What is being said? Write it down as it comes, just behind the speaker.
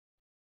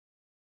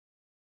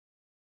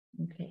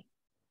Okay.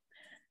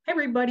 Hi,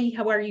 everybody.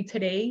 How are you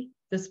today?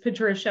 This is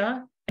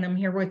Patricia, and I'm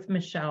here with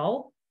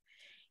Michelle.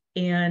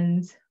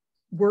 And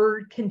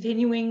we're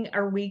continuing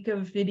our week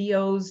of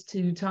videos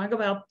to talk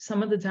about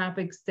some of the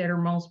topics that are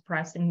most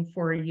pressing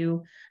for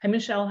you. Hi,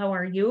 Michelle. How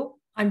are you?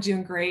 I'm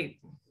doing great.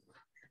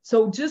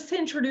 So just to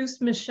introduce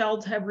Michelle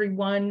to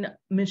everyone,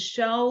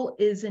 Michelle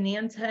is an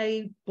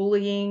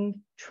anti-bullying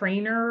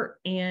trainer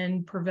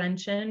and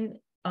prevention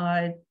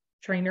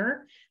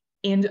trainer.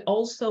 And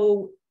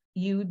also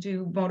you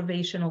do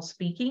motivational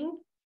speaking.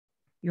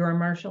 You're a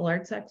martial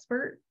arts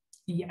expert.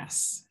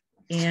 Yes.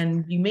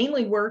 And you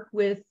mainly work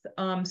with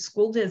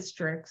school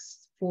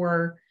districts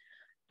for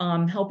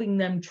helping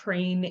them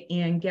train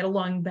and get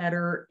along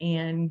better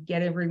and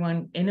get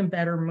everyone in a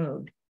better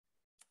mood.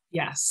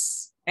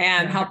 Yes.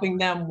 And Yeah. helping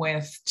them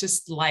with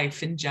just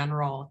life in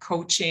general,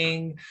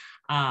 coaching,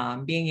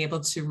 being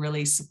able to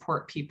really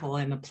support people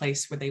in a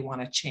place where they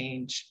want to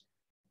change.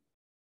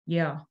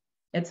 Yeah,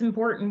 it's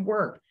important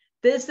work.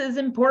 This is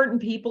important,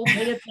 people,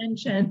 pay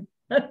attention.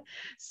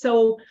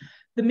 So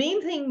the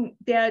main thing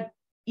that,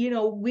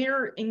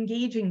 we're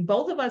engaging,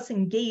 both of us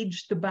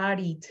engage the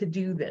body to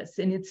do this.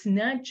 And it's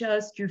not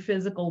just your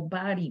physical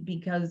body,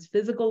 because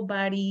physical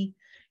body,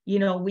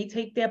 we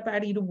take that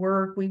body to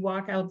work, we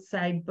walk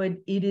outside, but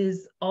it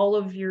is all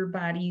of your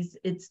bodies.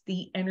 It's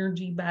the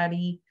energy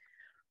body,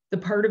 the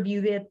part of you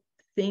that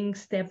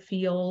thinks, that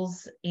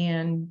feels,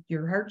 and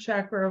your heart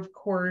chakra, of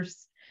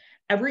course.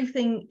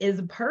 Everything is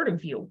a part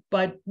of you,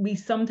 but we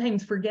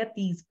sometimes forget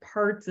these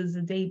parts as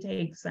the day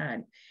takes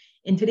on.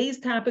 In today's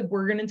topic,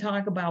 we're going to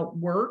talk about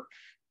work,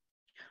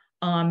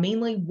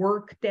 mainly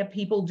work that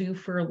people do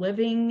for a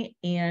living.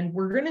 And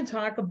we're going to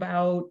talk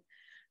about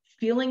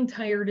feeling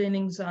tired and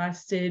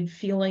exhausted,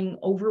 feeling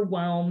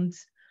overwhelmed.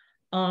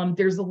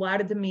 There's a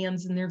lot of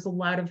demands and there's a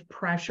lot of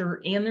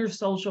pressure, and there's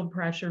social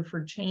pressure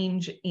for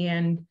change.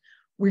 And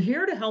we're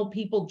here to help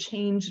people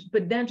change,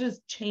 but not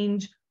just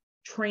change,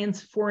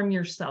 transform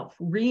yourself,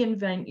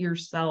 reinvent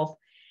yourself.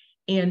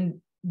 And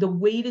the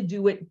way to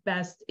do it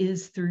best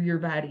is through your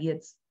body.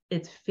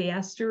 It's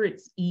faster,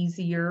 it's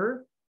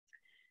easier.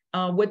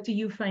 What do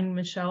you find,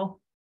 Michelle?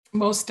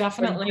 Most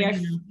definitely.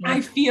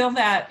 I feel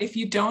that if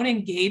you don't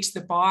engage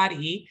the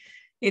body,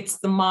 it's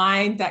the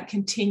mind that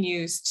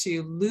continues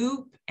to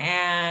loop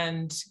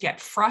and get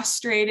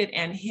frustrated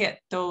and hit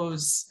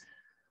those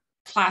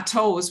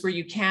plateaus where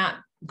you can't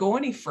go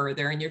any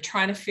further and you're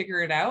trying to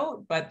figure it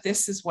out, but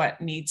this is what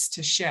needs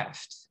to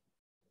shift.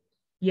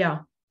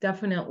 Yeah,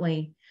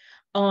 definitely.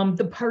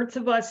 The parts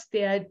of us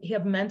that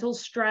have mental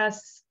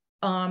stress,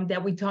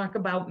 that we talk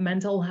about,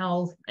 mental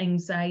health,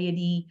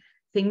 anxiety,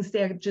 things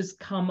that just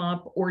come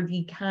up, or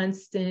the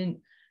constant,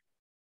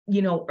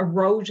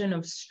 erosion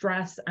of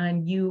stress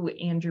on you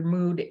and your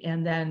mood.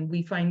 And then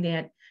we find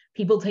that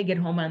people take it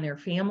home on their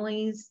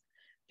families.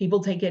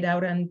 People take it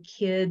out on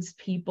kids.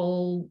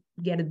 People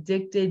get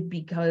addicted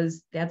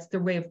because that's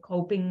their way of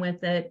coping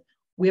with it.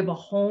 We have a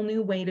whole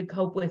new way to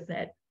cope with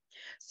it.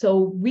 So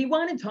we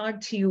want to talk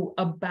to you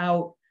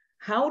about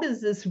how does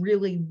this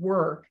really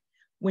work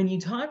when you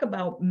talk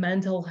about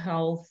mental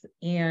health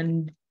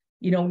and,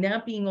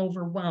 not being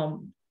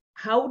overwhelmed.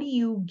 How do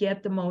you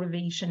get the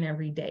motivation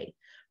every day?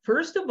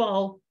 First of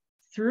all,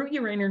 through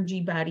your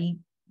energy body,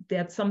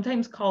 that's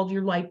sometimes called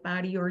your light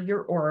body or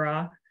your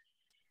aura.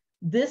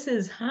 This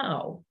is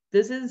how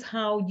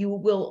you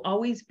will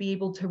always be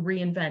able to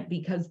reinvent,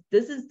 because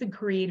this is the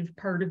creative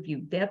part of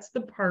you. That's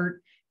the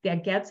part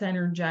that gets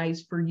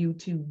energized for you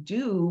to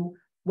do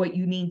what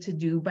you need to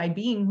do by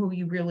being who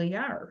you really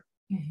are.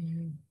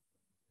 Mm-hmm.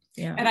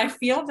 Yeah. And I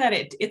feel that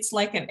it's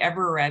like an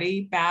ever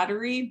ready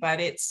battery, but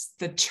it's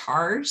the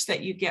charge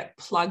that you get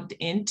plugged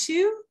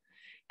into.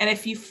 And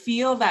if you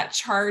feel that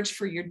charge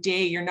for your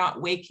day, you're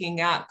not waking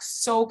up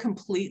so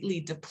completely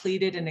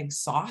depleted and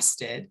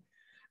exhausted,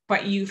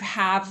 but you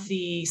have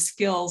the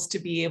skills to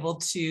be able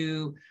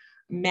to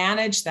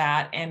manage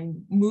that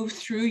and move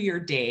through your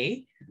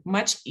day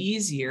much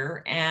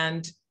easier.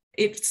 And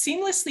it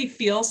seamlessly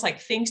feels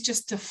like things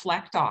just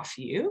deflect off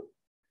you.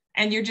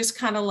 And you're just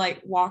kind of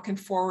like walking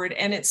forward,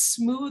 and it's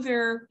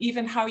smoother,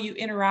 even how you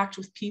interact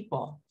with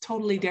people,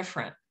 totally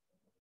different.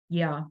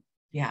 Yeah.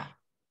 Yeah.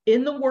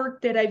 In the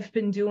work that I've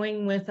been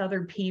doing with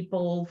other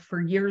people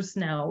for years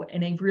now,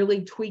 and I've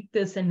really tweaked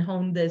this and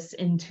honed this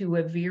into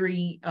a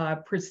very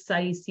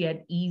precise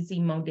yet easy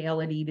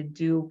modality to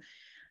do,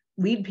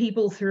 lead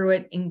people through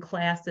it in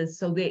classes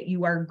so that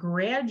you are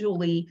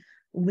gradually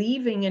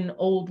leaving an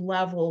old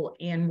level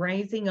and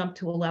rising up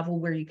to a level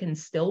where you can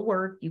still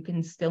work, you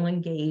can still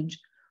engage,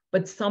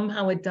 but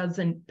somehow it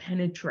doesn't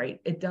penetrate.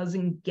 It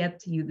doesn't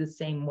get to you the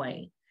same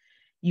way.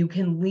 You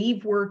can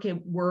leave work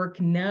at work,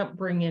 not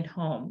bring it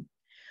home.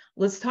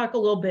 Let's talk a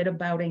little bit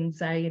about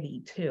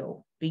anxiety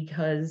too,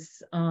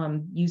 because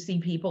you see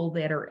people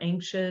that are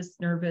anxious,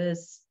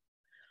 nervous.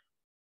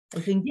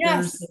 I think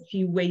there's a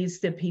few ways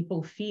that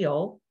people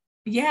feel.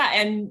 Yeah,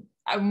 and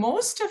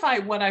most of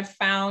what I've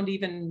found,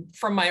 even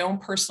from my own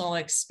personal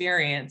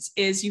experience,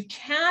 is you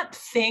can't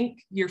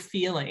think your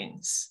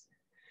feelings.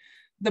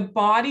 the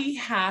body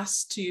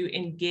has to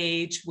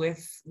engage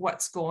with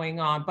what's going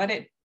on, but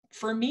it,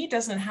 for me,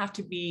 doesn't have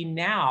to be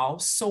now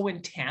so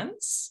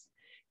intense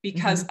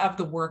because of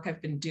the work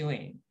I've been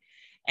doing.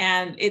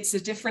 And it's a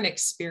different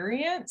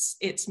experience.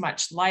 It's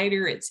much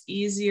lighter, it's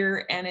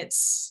easier, and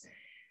it's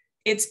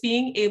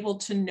being able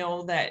to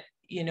know that,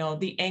 you know,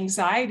 the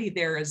anxiety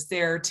there is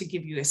there to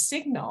give you a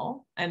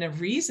signal and a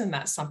reason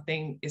that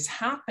something is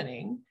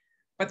happening,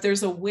 but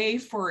there's a way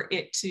for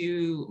it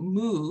to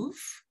move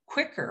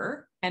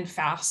quicker and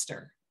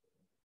faster.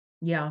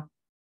 Yeah,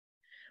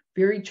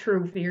 very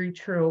true, very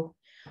true.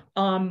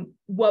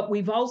 What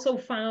we've also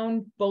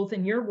found both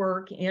in your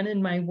work and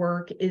in my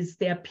work is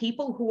that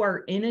people who are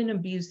in an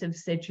abusive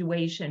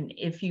situation,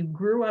 if you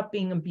grew up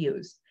being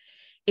abused,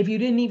 if you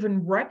didn't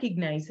even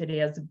recognize it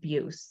as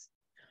abuse,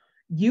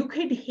 you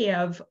could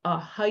have a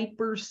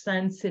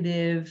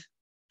hypersensitive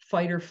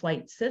fight or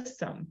flight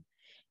system,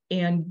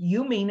 and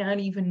you may not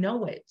even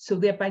know it. So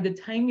that by the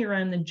time you're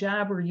on the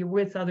job or you're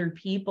with other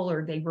people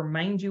or they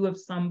remind you of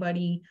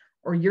somebody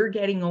or you're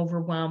getting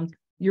overwhelmed,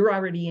 you're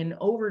already in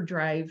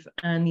overdrive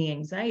on the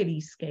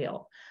anxiety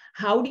scale.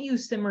 How do you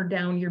simmer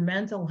down your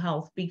mental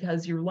health?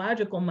 Because your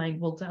logical mind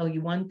will tell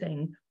you one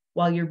thing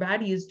while your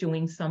body is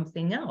doing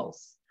something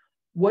else.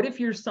 What if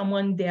you're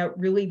someone that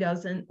really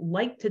doesn't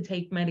like to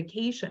take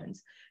medications?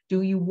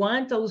 Do you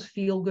want those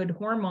feel-good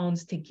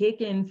hormones to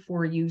kick in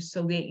for you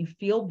so that you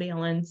feel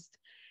balanced,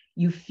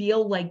 you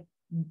feel like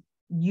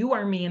you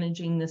are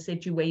managing the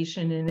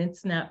situation and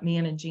it's not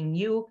managing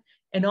you,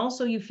 and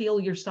also you feel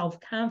your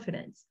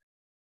self-confidence?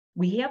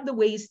 We have the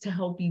ways to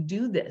help you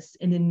do this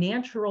in a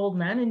natural,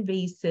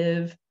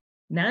 non-invasive,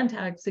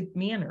 non-toxic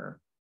manner.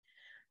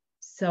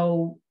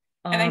 So,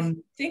 and I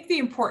think the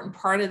important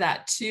part of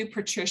that too,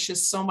 Patricia,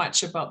 is so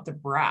much about the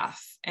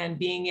breath and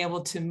being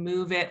able to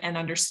move it and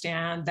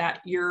understand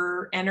that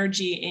your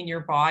energy in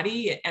your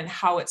body and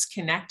how it's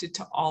connected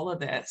to all of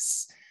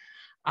this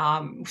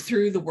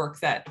through the work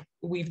that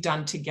we've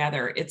done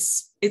together.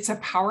 It's a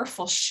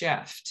powerful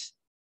shift.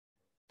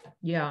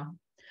 Yeah.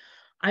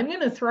 I'm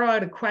going to throw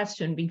out a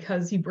question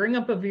because you bring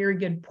up a very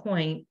good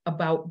point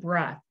about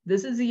breath.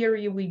 This is the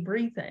area we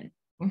breathe in.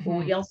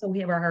 But we also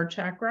have our heart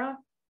chakra.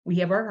 We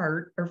have our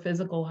heart, our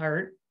physical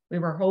heart. We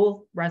have our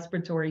whole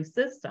respiratory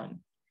system.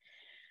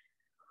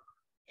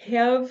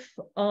 Have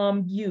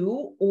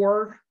you,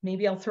 or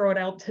maybe I'll throw it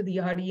out to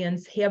the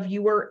audience, have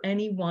you or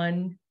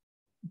anyone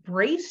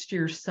braced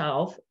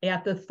yourself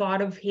at the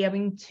thought of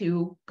having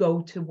to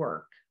go to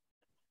work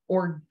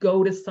or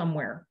go to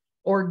somewhere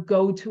or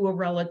go to a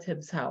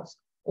relative's house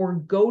or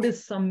go to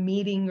some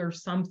meeting or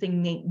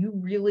something that you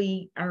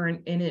really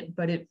aren't in it,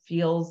 but it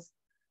feels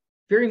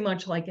very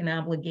much like an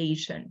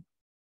obligation?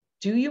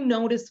 Do you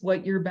notice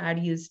what your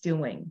body is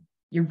doing?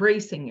 You're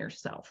bracing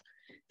yourself.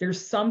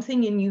 There's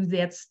something in you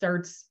that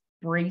starts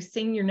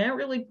bracing. You're not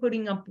really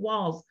putting up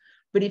walls,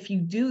 but if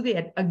you do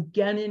that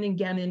again and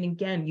again and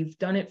again, you've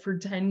done it for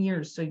 10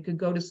 years, so you could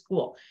go to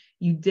school.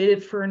 You did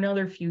it for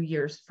another few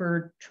years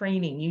for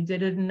training. You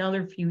did it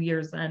another few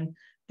years on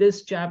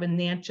this job and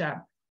that job.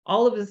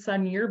 All of a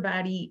sudden, your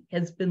body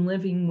has been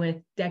living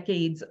with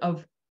decades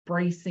of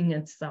bracing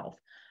itself.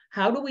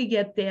 How do we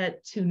get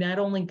that to not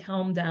only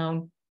calm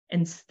down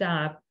and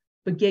stop,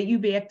 but get you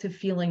back to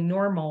feeling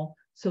normal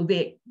so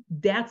that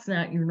that's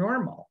not your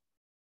normal?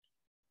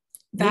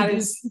 That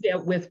is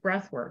that with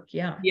breath work.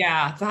 Yeah.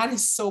 Yeah, that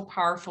is so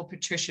powerful,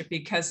 Patricia,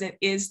 because it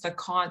is the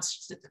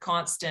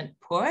constant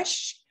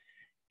push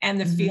and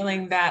the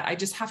feeling that I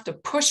just have to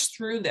push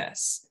through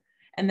this.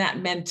 And that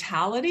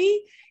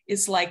mentality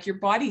is like your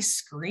body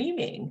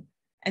screaming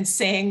and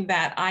saying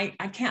that I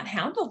can't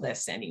handle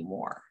this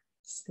anymore.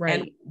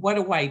 Right. And what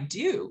do I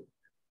do?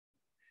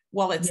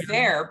 Well, it's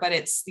there, but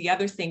it's the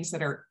other things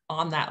that are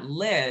on that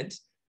lid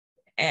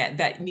and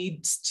that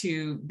needs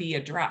to be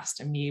addressed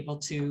and be able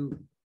to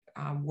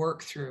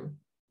work through.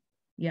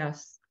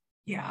 Yes.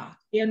 Yeah.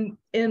 And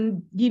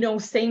you know,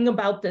 saying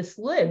about this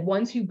lid,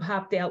 once you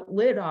pop that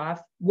lid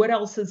off, what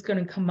else is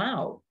going to come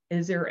out?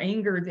 Is there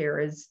anger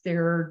there? Is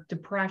there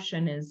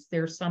depression? Is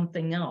there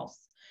something else?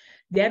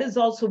 That is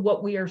also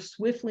what we are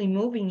swiftly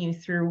moving you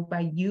through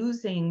by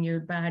using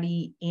your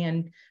body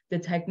and the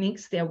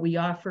techniques that we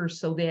offer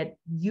so that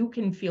you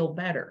can feel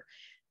better.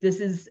 This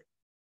is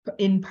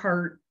in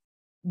part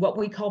what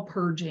we call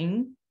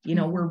purging. You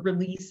know, we're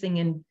releasing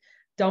and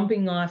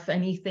dumping off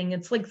anything.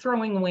 It's like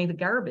throwing away the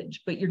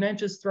garbage, but you're not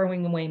just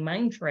throwing away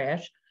mind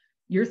trash.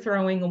 You're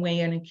throwing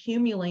away an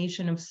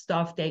accumulation of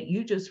stuff that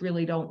you just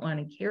really don't want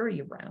to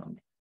carry around.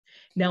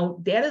 Now,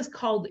 that is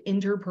called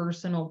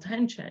interpersonal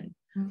tension.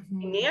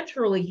 We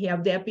naturally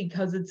have that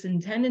because it's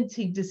intended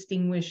to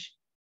distinguish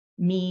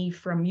me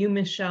from you,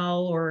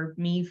 Michelle, or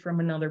me from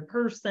another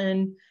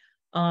person.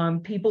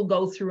 People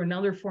go through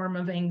another form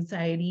of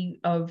anxiety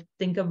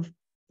think of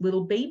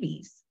little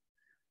babies.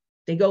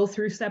 They go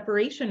through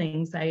separation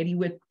anxiety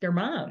with their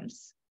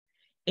moms.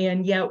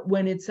 And yet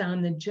when it's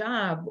on the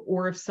job,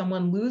 or if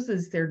someone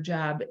loses their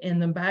job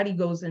and the body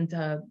goes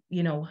into,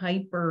 you know,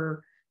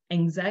 hyper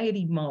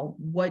anxiety mode,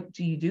 what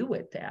do you do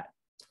with that?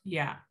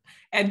 Yeah.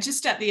 And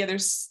just at the other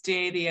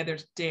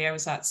day, I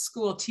was at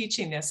school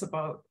teaching this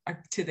about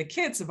to the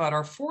kids about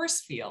our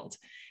force field.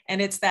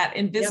 And it's that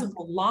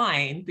invisible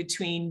line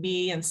between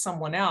me and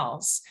someone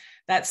else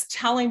that's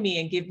telling me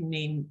and giving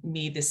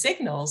me the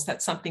signals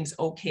that something's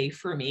okay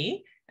for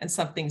me and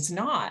something's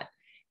not.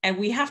 And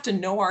we have to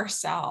know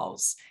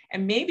ourselves.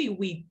 And maybe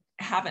we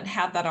haven't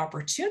had that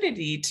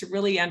opportunity to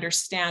really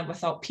understand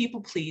without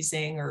people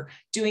pleasing or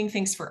doing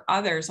things for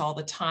others all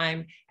the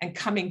time, and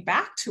coming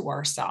back to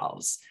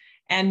ourselves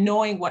and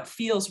knowing what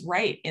feels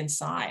right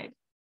inside.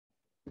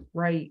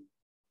 Right.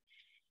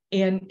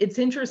 And it's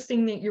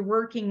interesting that you're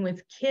working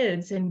with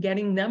kids and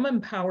getting them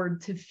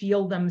empowered to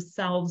feel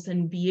themselves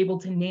and be able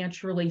to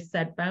naturally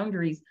set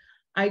boundaries.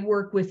 I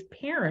work with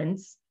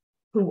parents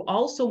who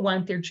also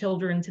want their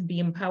children to be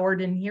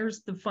empowered. And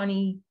here's the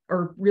funny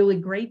or really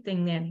great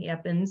thing that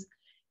happens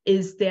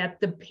is that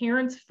the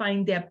parents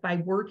find that by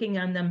working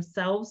on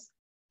themselves,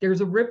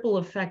 there's a ripple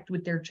effect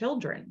with their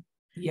children.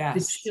 Yes.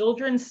 The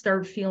children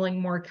start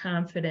feeling more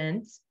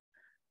confident.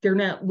 They're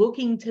not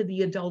looking to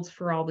the adults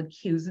for all the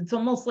cues. It's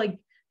almost like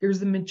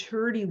there's a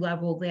maturity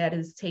level that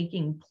is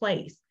taking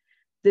place.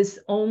 This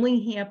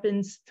only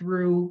happens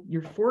through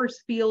your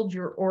force field,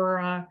 your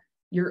aura,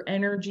 your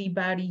energy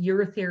body,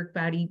 your etheric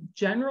body.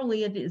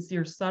 Generally, it is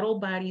your subtle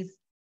bodies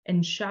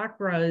and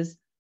chakras,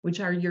 which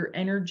are your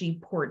energy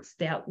ports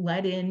that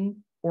let in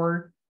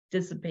or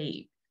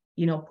dissipate,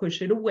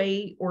 push it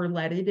away or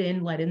let it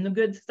in, let in the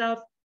good stuff,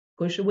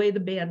 push away the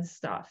bad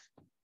stuff.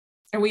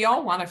 And we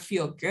all want to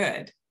feel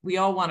good. We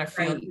all want to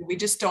feel Right. good. We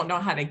just don't know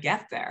how to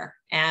get there.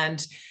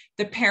 And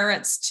the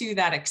parents, to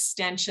that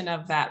extension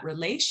of that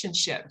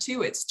relationship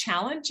too, it's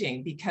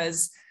challenging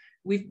because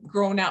we've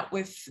grown up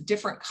with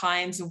different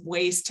kinds of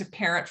ways to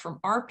parent from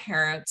our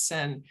parents,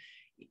 and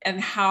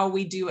how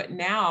we do it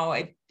now.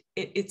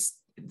 It's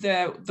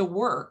the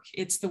work.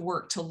 It's the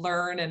work to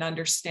learn and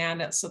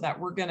understand it so that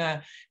we're going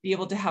to be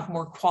able to have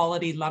more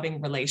quality,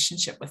 loving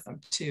relationship with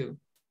them too.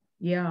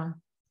 Yeah.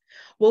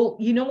 Well,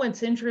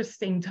 what's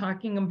interesting,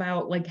 talking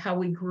about like how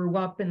we grew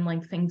up and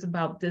like things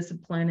about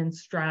discipline and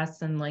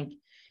stress and like,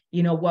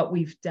 what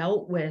we've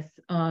dealt with.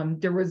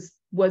 There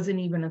wasn't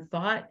even a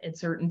thought at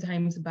certain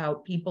times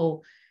about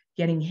people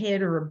getting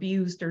hit or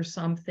abused or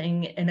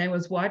something. And I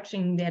was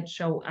watching that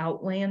show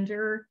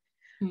Outlander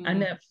on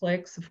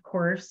Netflix, of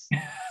course,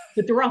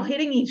 but they're all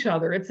hitting each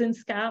other. It's in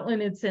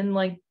Scotland. It's in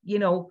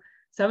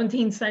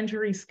 17th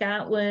century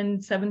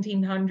Scotland,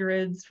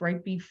 1700s,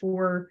 right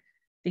before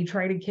they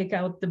try to kick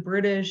out the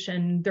British,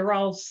 and they're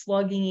all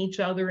slugging each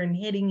other and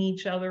hitting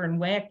each other and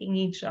whacking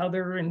each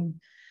other. And,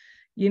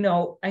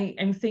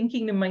 I'm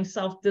thinking to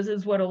myself, this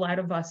is what a lot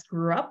of us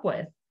grew up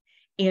with.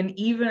 And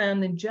even on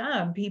the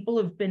job, people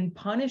have been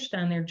punished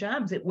on their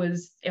jobs. It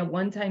was at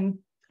one time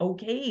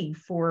okay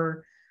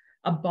for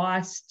a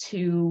boss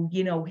to,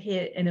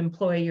 hit an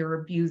employee or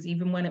abuse,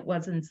 even when it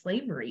wasn't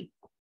slavery.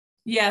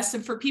 Yes.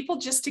 And for people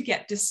just to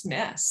get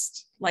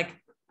dismissed, like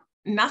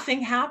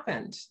nothing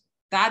happened.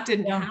 That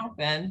didn't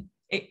happen.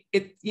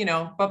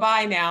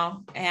 Bye-bye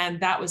now.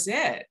 And that was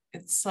it.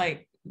 It's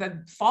like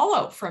the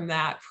fallout from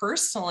that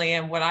personally,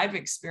 and what I've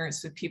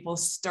experienced with people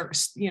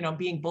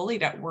being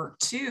bullied at work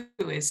too,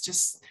 is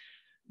just,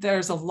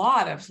 there's a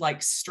lot of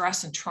like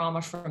stress and trauma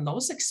from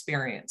those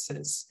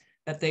experiences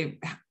that they,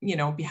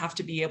 have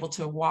to be able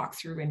to walk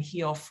through and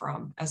heal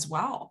from as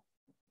well.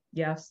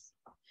 Yes.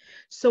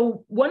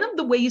 So one of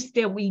the ways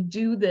that we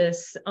do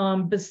this,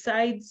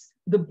 besides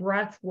the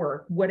breath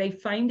work, what I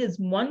find is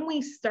when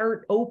we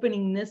start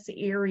opening this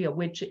area,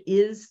 which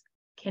is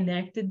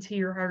connected to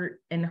your heart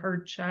and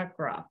heart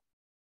chakra,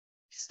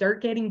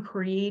 start getting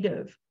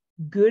creative,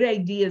 good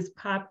ideas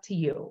pop to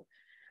you.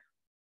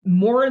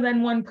 More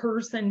than one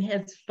person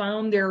has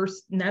found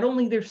not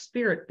only their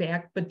spirit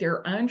back, but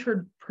their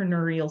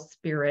entrepreneurial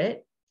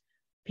spirit.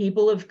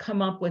 People have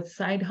come up with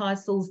side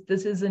hustles.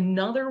 This is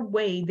another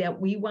way that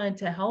we want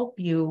to help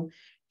you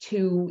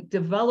to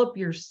develop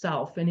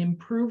yourself and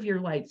improve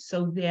your life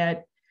so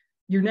that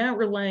you're not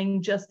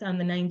relying just on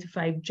the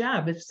 9-to-5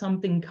 job. If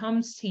something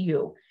comes to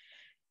you,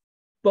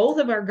 both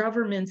of our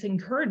governments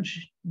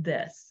encourage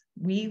this.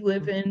 We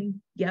live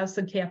in, yes,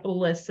 a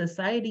capitalist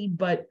society,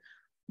 but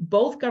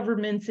both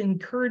governments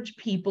encourage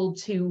people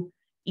to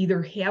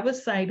either have a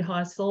side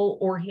hustle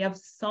or have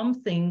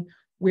something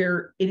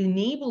where it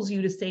enables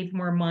you to save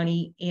more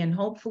money and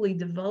hopefully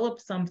develop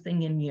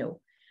something in you.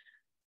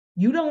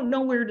 You don't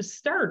know where to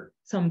start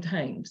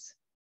sometimes.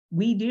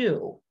 We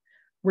do.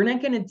 We're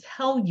not going to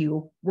tell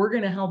you. We're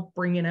going to help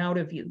bring it out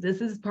of you.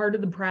 This is part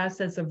of the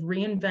process of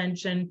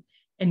reinvention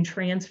and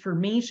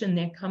transformation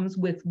that comes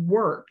with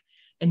work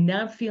and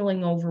not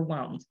feeling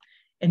overwhelmed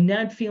and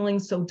not feeling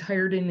so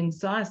tired and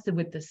exhausted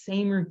with the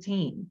same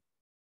routine.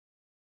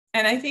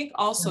 And I think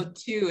also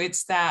too,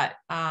 it's that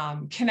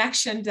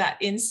connection, that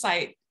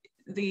insight,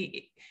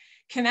 the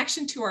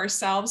connection to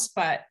ourselves,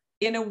 but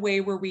in a way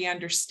where we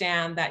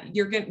understand that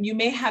you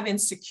may have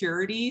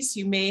insecurities,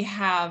 you may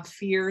have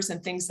fears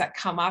and things that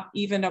come up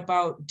even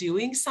about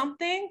doing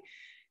something.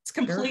 It's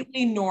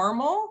completely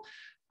normal,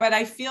 but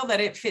I feel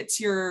that it's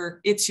your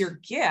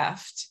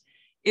gift.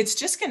 it's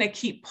just going to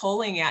keep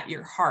pulling at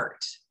your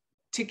heart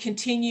to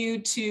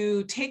continue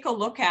to take a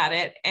look at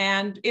it.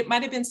 And it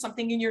might have been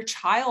something in your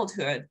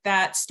childhood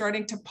that's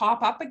starting to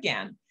pop up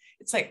again.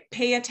 It's like,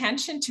 pay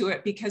attention to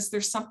it because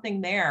there's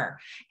something there.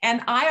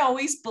 And I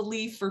always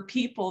believe for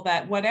people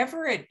that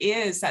whatever it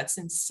is that's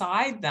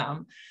inside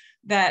them,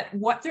 that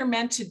what they're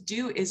meant to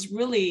do is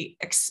really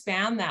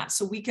expand that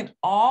so we can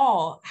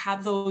all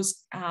have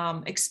those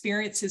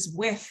experiences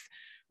with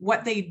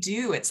what they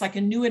do. It's like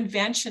a new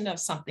invention of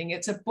something.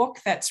 It's a book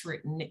that's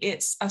written.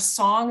 It's a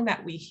song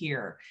that we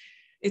hear.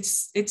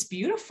 It's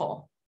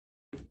beautiful.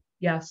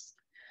 Yes,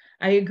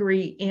 I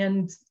agree.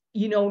 And,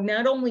 you know,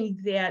 not only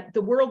that,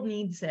 the world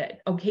needs it.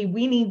 Okay,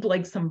 we need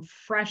like some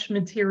fresh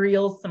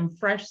materials, some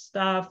fresh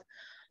stuff,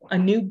 a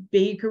new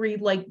bakery,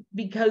 like,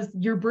 because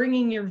you're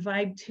bringing your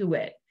vibe to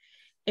it.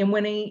 And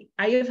when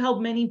I have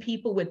helped many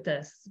people with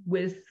this,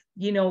 with,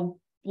 you know,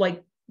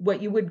 like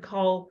what you would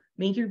call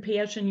make your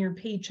passion your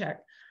paycheck.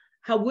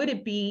 How would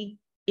it be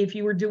if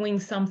you were doing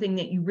something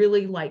that you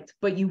really liked,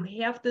 but you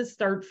have to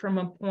start from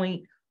a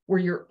point where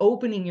you're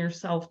opening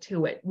yourself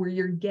to it, where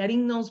you're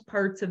getting those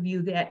parts of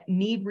you that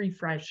need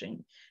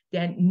refreshing,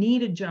 that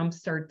need a jump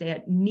start,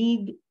 that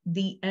need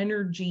the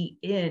energy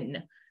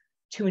in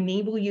to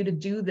enable you to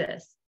do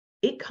this.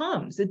 It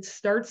comes, it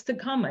starts to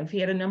come. I've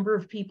had a number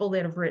of people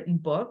that have written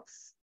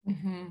books,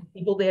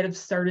 people that have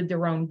started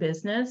their own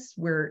business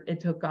where it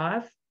took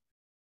off.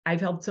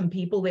 I've helped some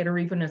people that are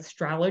even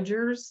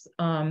astrologers.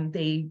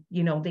 They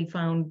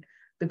found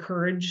the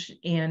courage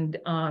and,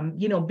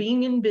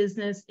 being in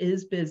business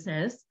is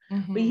business,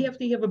 but you have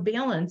to have a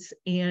balance.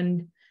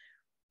 And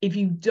if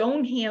you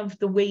don't have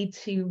the way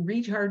to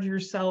recharge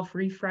yourself,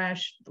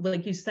 refresh,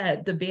 like you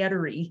said, the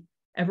battery,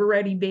 ever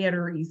ready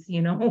batteries,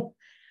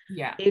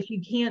 Yeah. If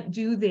you can't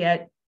do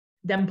that,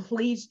 then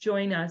please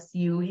join us.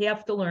 You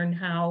have to learn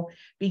how,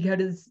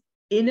 because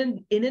in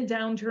a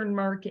downturn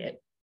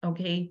market,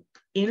 okay,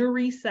 in a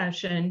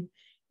recession,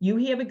 you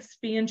have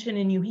expansion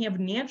and you have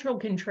natural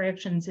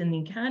contractions in the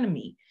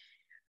economy.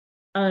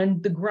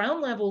 On the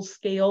ground level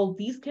scale,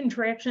 these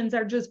contractions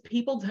are just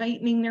people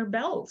tightening their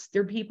belts.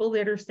 They're people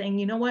that are saying,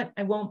 you know what,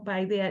 I won't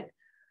buy that.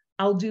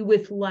 I'll do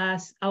with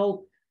less.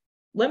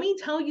 Let me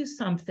tell you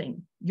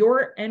something.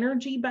 Your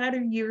energy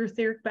body, your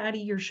etheric body,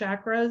 your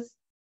chakras,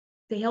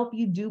 they help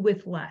you do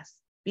with less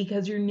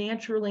because you're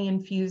naturally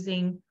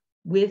infusing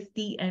with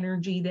the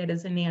energy that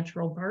is a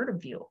natural part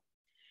of you.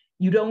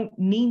 You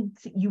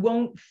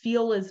won't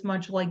feel as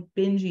much like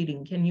binge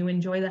eating. Can you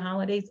enjoy the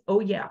holidays? Oh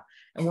yeah.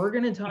 And we're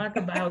going to talk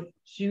about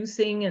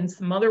juicing and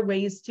some other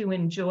ways to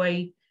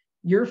enjoy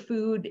your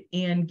food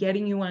and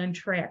getting you on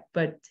track.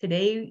 But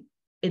today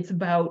it's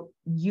about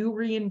you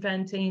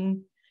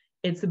reinventing.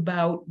 It's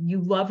about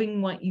you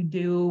loving what you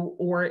do,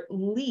 or at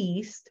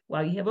least,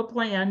 while you have a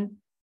plan,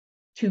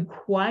 to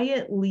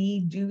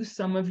quietly do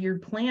some of your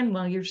plan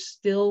while you're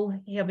still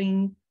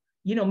having,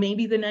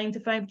 maybe the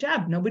 9-to-5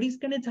 job. Nobody's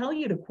going to tell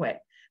you to quit.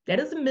 That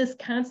is a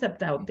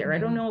misconcept out there. I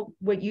don't know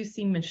what you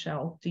see,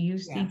 Michelle. Do you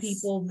see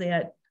people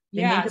that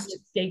they make a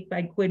mistake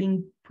by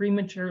quitting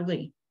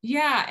prematurely?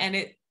 Yeah.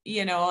 And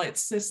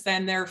it's just,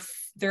 then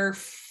they're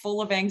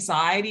full of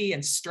anxiety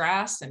and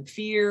stress and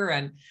fear.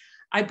 And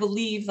I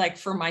believe, like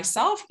for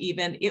myself,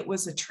 even, it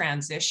was a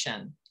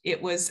transition.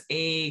 It was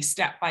a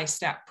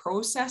step-by-step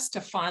process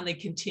to finally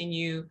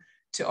continue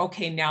to,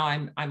 okay, now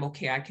I'm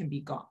okay. I can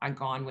be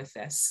gone with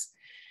this.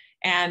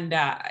 And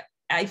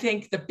I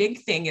think the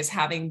big thing is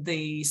having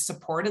the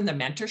support and the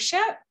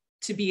mentorship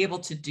to be able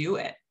to do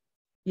it.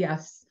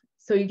 Yes.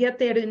 So you get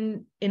that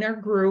in our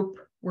group.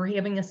 We're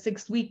having a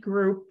 6-week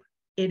group.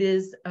 It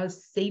is a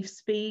safe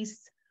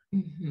space.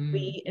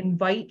 We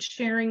invite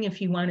sharing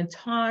if you want to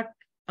talk,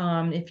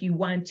 if you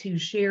want to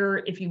share,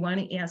 if you want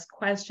to ask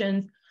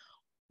questions.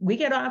 We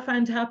get off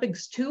on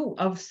topics too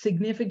of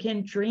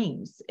significant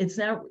dreams.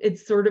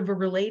 It's sort of a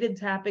related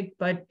topic,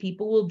 but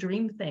people will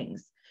dream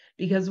things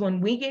because when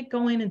we get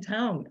going in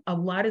town, a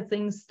lot of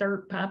things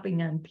start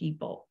popping on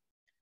people.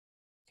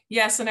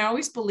 Yes. And I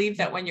always believe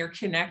that when you're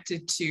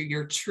connected to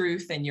your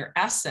truth and your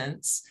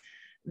essence,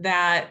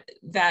 that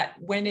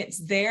when it's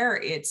there,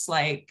 it's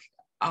like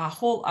a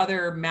whole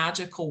other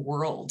magical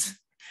world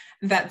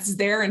that's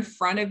there in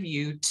front of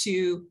you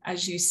to,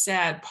 as you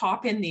said,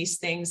 pop in these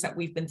things that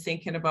we've been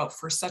thinking about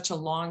for such a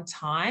long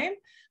time,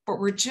 but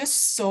we're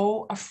just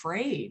so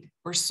afraid.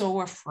 We're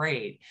so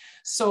afraid.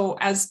 So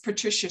as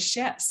Patricia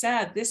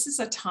said, this is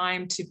a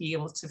time to be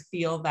able to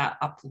feel that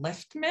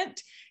upliftment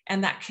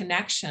and that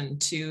connection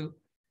to,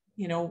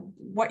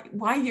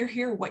 why you're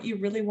here, what you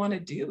really want to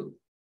do.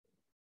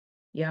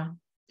 Yeah.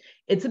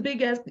 It's a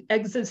big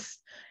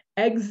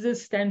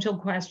existential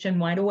question.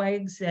 Why do I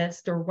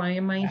exist, or why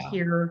am I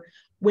here?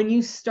 When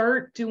you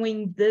start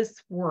doing this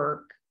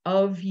work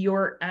of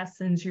your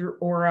essence, your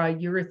aura,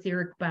 your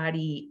etheric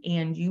body,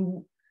 and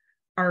you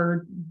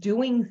are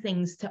doing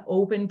things to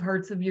open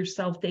parts of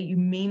yourself that you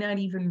may not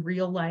even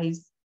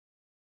realize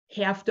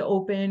have to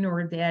open,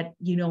 or that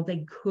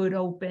they could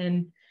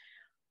open,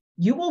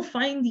 you will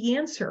find the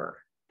answer,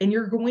 and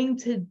you're going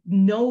to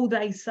know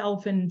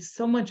thyself in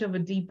so much of a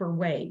deeper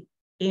way.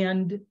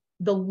 And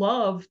the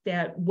love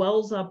that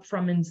wells up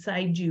from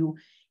inside you,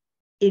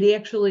 it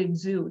actually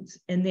exudes.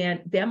 And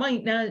that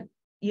might not,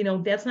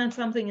 that's not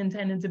something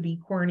intended to be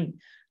corny.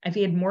 I've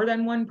had more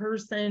than one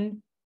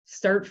person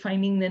start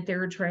finding that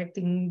they're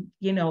attracting,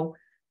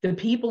 the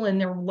people in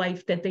their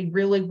life that they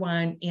really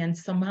want, and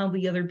somehow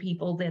the other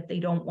people that they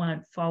don't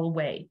want fall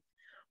away.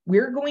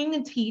 We're going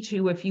to teach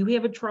you, if you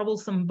have a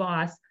troublesome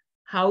boss,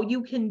 how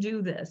you can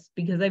do this,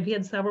 because I've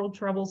had several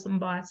troublesome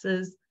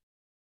bosses.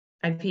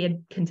 I've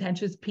had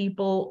contentious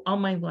people all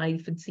my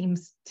life. It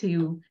seems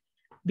to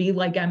be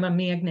like I'm a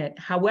magnet.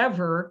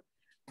 However,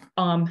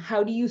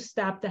 how do you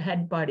stop the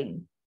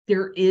headbutting?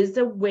 There is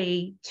a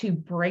way to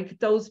break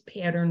those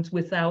patterns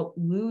without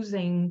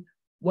losing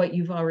what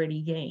you've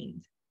already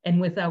gained and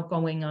without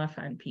going off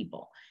on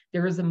people.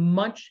 There is a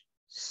much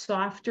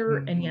softer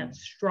and yet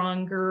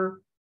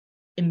stronger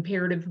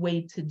imperative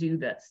way to do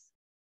this.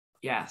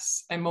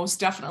 Yes, and most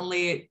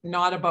definitely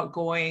not about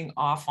going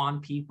off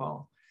on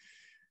people.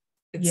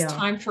 It's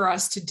time for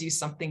us to do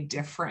something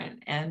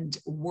different and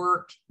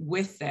work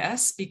with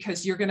this,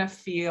 because you're going to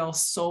feel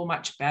so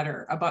much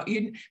better about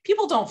you.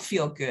 People don't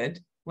feel good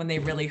when they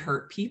really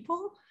hurt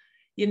people,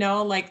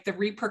 like the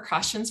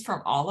repercussions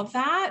from all of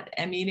that.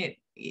 I mean,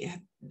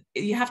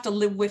 you have to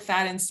live with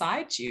that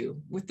inside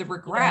you, with the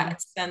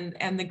regrets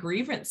and the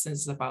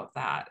grievances about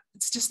that.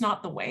 It's just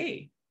not the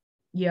way.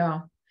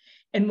 Yeah.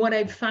 And what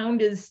I've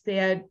found is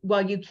that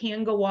while you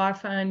can go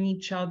off on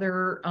each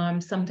other,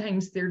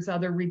 sometimes there's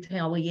other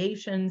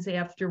retaliations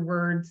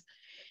afterwards.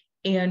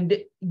 And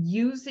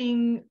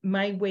using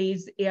my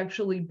ways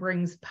actually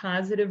brings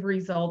positive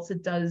results.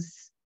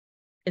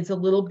 It's a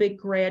little bit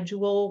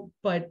gradual,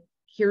 but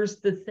here's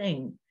the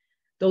thing.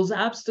 Those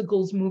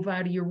obstacles move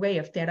out of your way.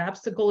 If that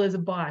obstacle is a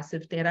boss,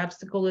 if that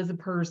obstacle is a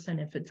person,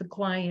 if it's a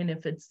client,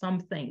 if it's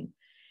something,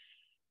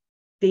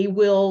 they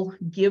will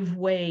give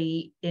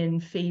way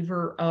in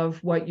favor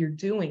of what you're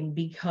doing,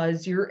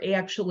 because you're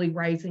actually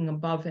rising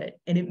above it.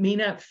 And it may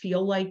not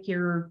feel like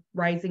you're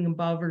rising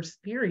above or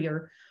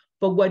superior,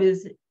 but what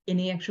is in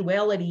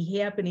actuality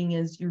happening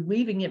is you're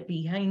leaving it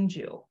behind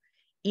you,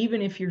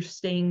 even if you're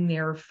staying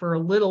there for a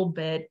little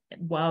bit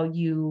while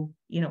you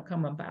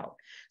come about.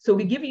 So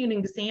to give you an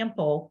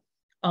example,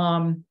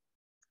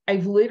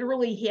 I've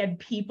literally had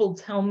people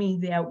tell me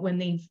that when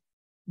they've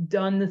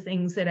done the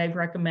things that I've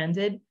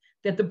recommended,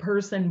 that the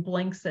person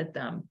blinks at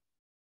them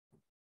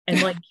and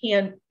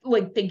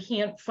they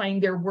can't find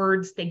their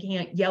words. They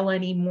can't yell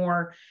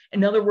anymore.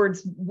 In other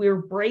words, we're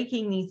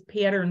breaking these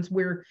patterns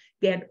where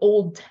that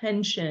old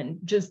tension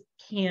just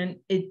can't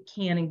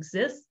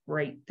exist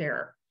right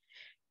there.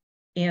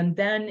 And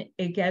then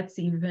it gets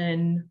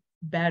even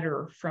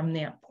better from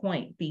that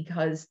point,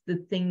 because the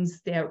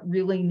things that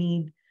really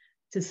need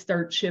to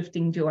start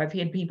shifting to, I've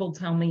had people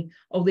tell me,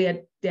 oh,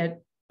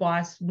 that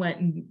boss went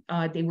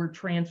and they were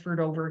transferred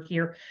over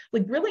here.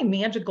 Like really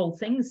magical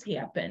things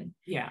happen.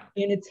 Yeah.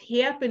 And it's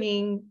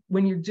happening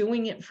when you're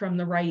doing it from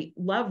the right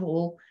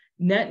level,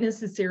 not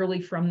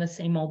necessarily from the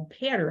same old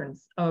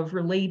patterns of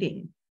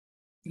relating.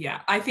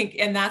 Yeah, I think,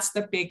 and that's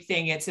the big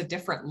thing. It's a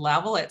different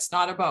level. It's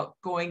not about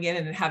going in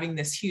and having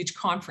this huge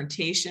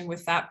confrontation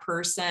with that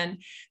person.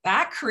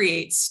 That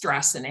creates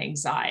stress and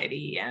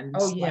anxiety. And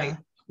like,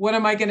 what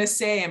am I going to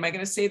say? Am I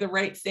going to say the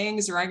right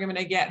things, or am I going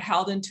to get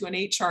held into an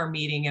HR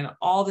meeting and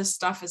all this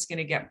stuff is going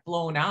to get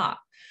blown up?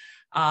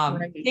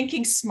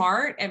 Thinking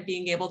smart and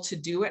being able to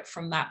do it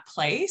from that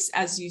place,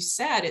 as you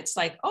said, it's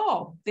like,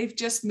 oh, they've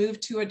just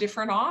moved to a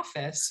different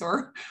office,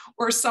 or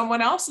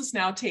someone else is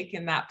now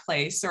taking that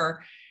place,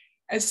 or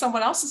as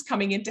someone else is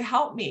coming in to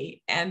help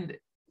me. And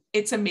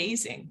it's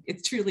amazing.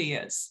 It truly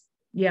is.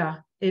 Yeah,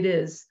 it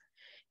is.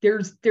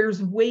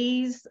 There's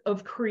ways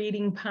of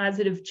creating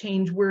positive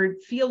change where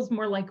it feels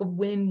more like a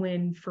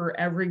win-win for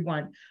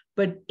everyone.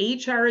 But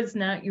HR is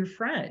not your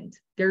friend.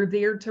 They're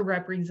there to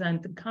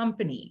represent the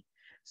company.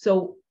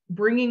 So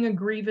bringing a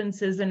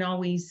grievance isn't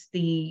always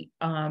the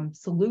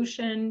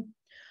solution.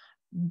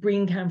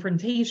 Being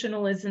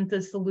confrontational isn't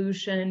the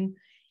solution.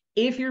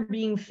 If you're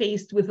being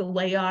faced with a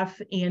layoff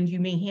and you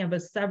may have a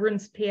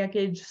severance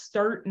package,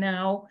 start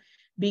now,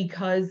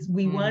 because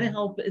we want to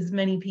help as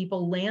many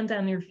people land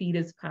on their feet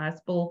as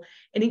possible.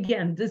 And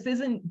again, this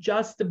isn't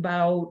just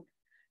about,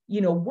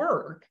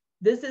 work.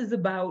 This is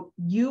about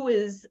you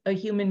as a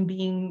human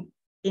being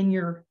in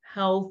your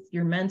health,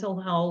 your mental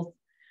health,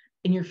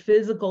 in your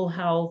physical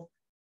health,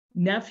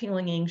 not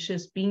feeling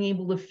anxious, being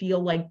able to feel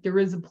like there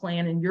is a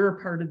plan and you're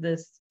a part of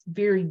this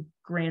very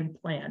grand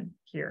plan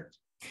here.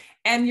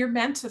 And you're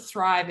meant to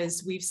thrive,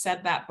 as we've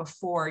said that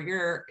before.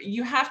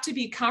 You have to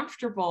be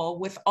comfortable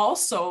with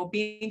also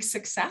being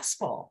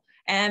successful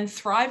and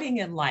thriving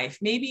in life.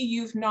 Maybe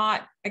you've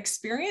not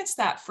experienced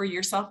that for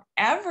yourself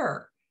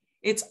ever.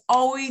 It's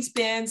always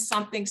been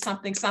something.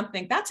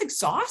 That's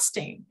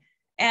exhausting.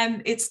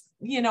 And it's,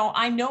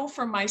 I know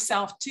for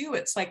myself too,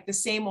 it's like the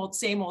same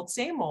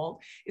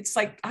old. It's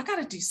like, I got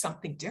to do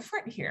something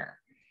different here.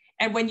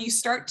 And when you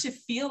start to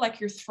feel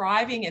like you're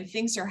thriving and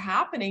things are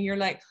happening, you're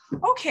like,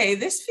 okay,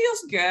 this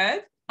feels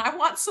good. I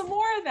want some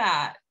more of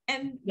that.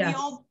 And yes,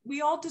 we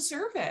all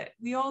deserve it.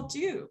 We all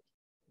do.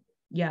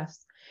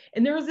 Yes.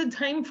 And there is a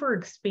time for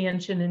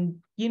expansion. And,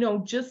 you know,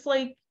 just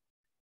like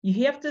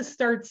you have to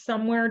start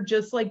somewhere,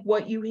 just like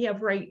what you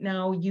have right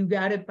now, you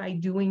got it by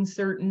doing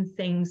certain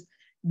things.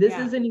 This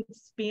is an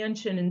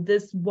expansion, and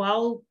this,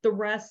 while the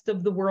rest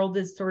of the world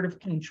is sort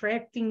of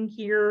contracting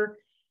here,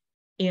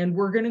 and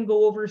we're going to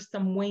go over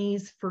some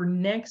ways for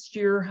next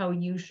year, how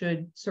you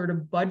should sort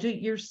of budget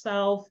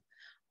yourself.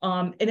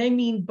 And I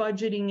mean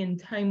budgeting in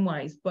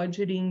time-wise,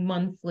 budgeting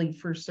monthly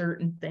for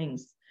certain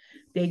things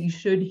that you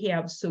should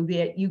have so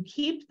that you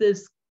keep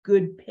this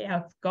good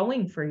path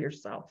going for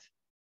yourself.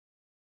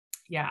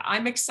 Yeah,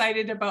 I'm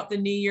excited about the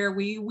new year.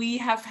 We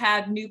have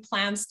had new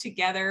plans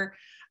together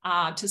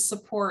to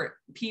support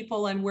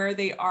people and where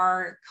they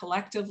are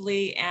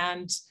collectively.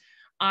 And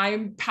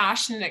I'm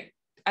passionate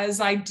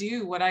as I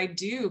do what I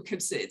do,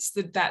 because it's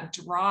that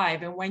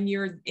drive. And when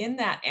you're in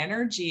that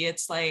energy,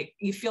 it's like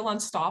you feel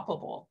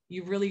unstoppable.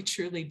 You really,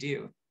 truly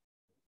do.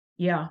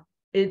 Yeah,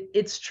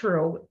 it's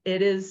true.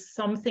 It is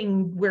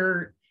something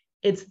where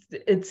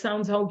it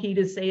sounds hokey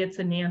to say it's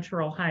a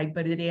natural high,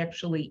 but it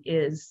actually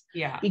is.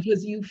 Yeah.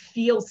 Because you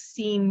feel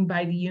seen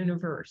by the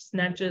universe,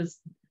 not just,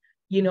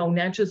 you know,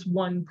 not just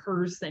one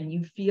person.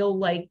 You feel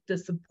like the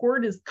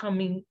support is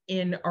coming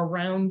in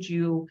around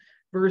you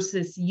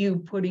versus you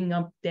putting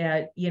up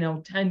that, you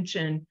know,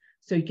 tension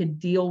so you could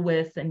deal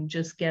with and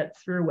just get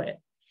through it.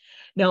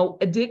 Now,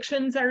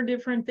 addictions are a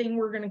different thing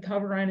we're going to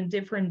cover on a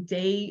different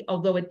day,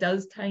 although it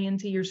does tie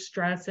into your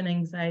stress and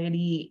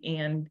anxiety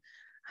and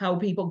how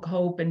people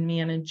cope and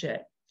manage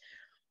it.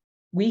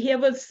 We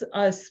have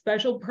a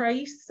special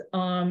price.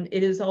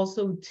 It is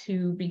also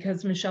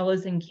because Michelle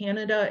is in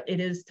Canada, it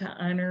is to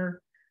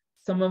honor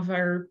some of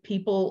our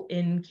people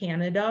in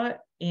Canada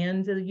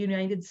and the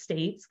United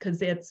States, because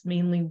that's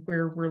mainly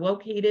where we're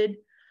located,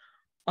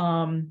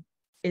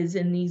 is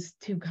in these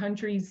two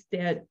countries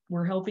that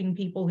we're helping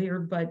people here,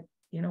 but,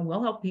 you know,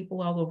 we'll help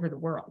people all over the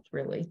world,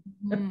 really.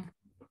 Mm.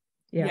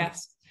 Yeah.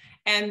 Yes.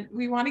 And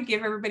we want to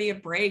give everybody a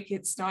break.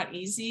 It's not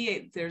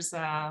easy. There's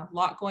a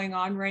lot going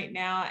on right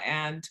now,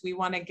 and we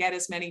want to get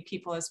as many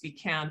people as we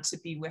can to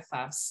be with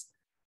us.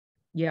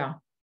 Yeah.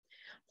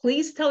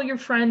 Please tell your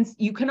friends.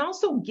 You can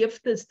also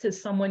gift this to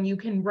someone. You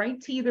can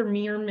write to either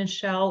me or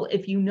Michelle.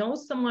 If you know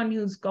someone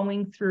who's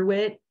going through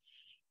it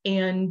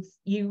and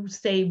you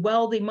say,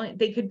 well,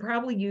 they could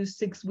probably use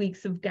 6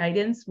 weeks of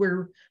guidance,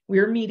 where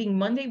we're meeting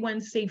Monday,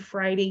 Wednesday,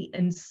 Friday,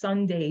 and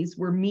Sundays.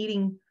 We're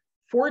meeting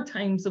 4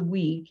 times a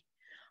week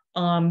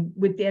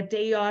with that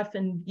day off,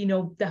 and, you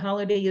know, the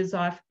holiday is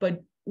off,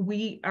 but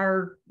we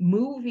are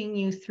moving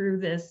you through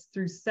this,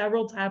 through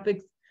several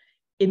topics.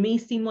 It may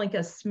seem like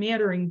a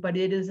smattering, but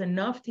it is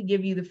enough to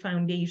give you the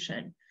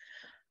foundation.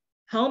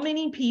 How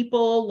many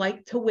people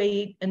like to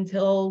wait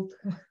until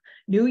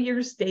New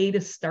Year's Day to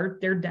start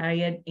their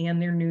diet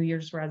and their New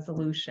Year's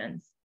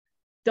resolutions?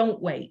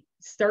 Don't wait.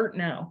 Start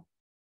now.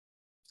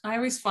 I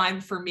always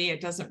find for me,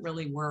 it doesn't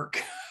really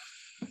work.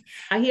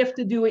 I have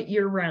to do it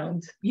year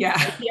round. Yeah.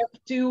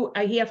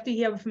 I have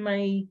to have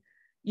my,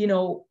 you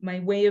know, my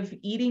way of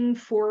eating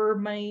for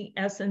my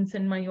essence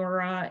and my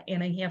aura,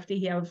 and I have to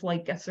have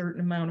like a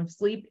certain amount of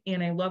sleep,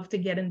 and I love to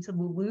get into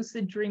the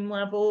lucid dream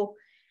level,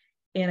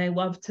 and I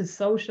love to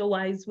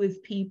socialize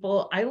with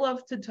people. I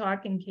love to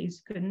talk, in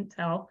case you couldn't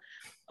tell.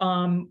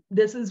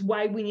 This is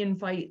why we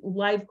invite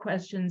live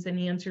questions and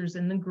answers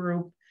in the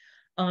group.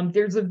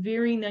 There's a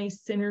very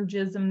nice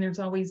synergism. There's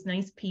always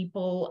nice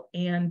people,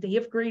 and they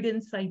have great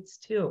insights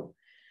too.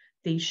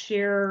 They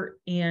share,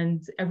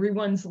 and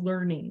everyone's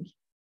learning.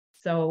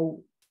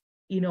 So,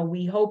 you know,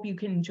 we hope you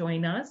can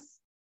join us.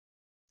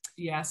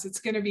 Yes, it's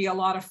going to be a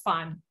lot of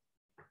fun.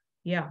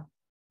 Yeah.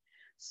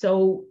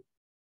 So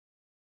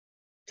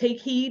take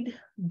heed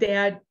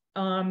that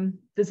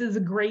this is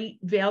a great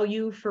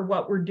value for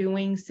what we're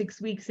doing.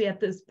 6 weeks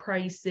at this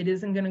price. It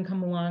isn't going to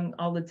come along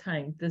all the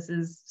time. This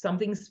is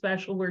something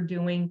special we're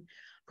doing,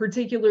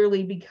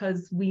 particularly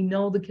because we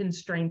know the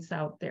constraints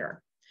out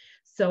there.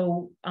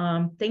 So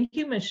thank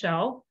you,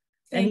 Michelle.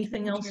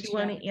 Anything else you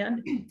want to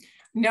add?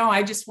 No,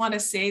 I just want to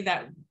say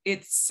that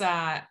it's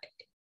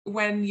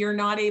when you're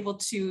not able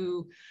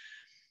to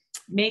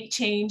make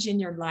change in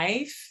your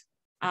life,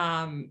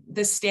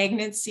 the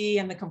stagnancy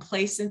and the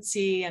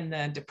complacency and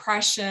the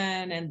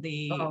depression and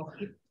the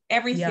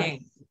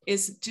everything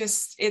is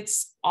just,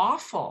 it's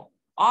awful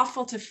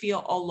to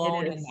feel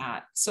alone in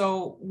that.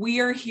 So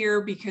we are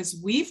here because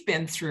we've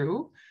been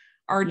through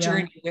our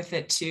journey with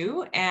it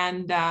too.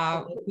 And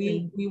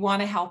we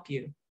want to help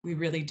you. We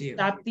really do.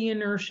 Stop the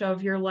inertia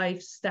of your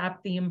life.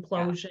 Stop the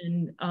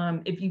implosion.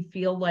 If you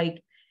feel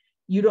like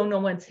you don't know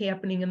what's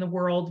happening in the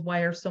world, why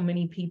are so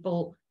many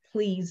people,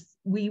 please,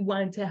 we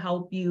want to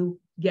help you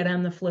get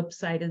on the flip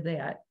side of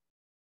that,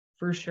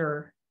 for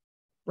sure.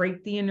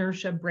 Break the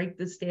inertia, break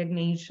the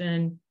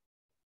stagnation,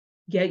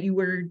 get you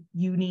where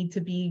you need to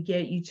be,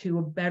 get you to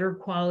a better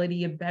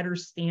quality, a better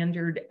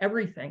standard,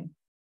 everything.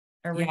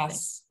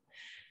 Yes.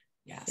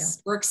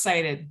 We're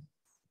excited.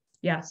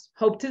 Yes.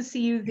 Hope to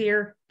see you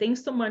there.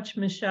 Thanks so much,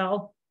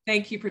 Michelle.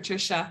 Thank you,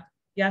 Patricia.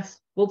 Yes.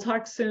 We'll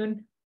talk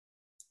soon.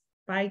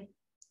 Bye.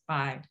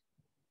 Bye.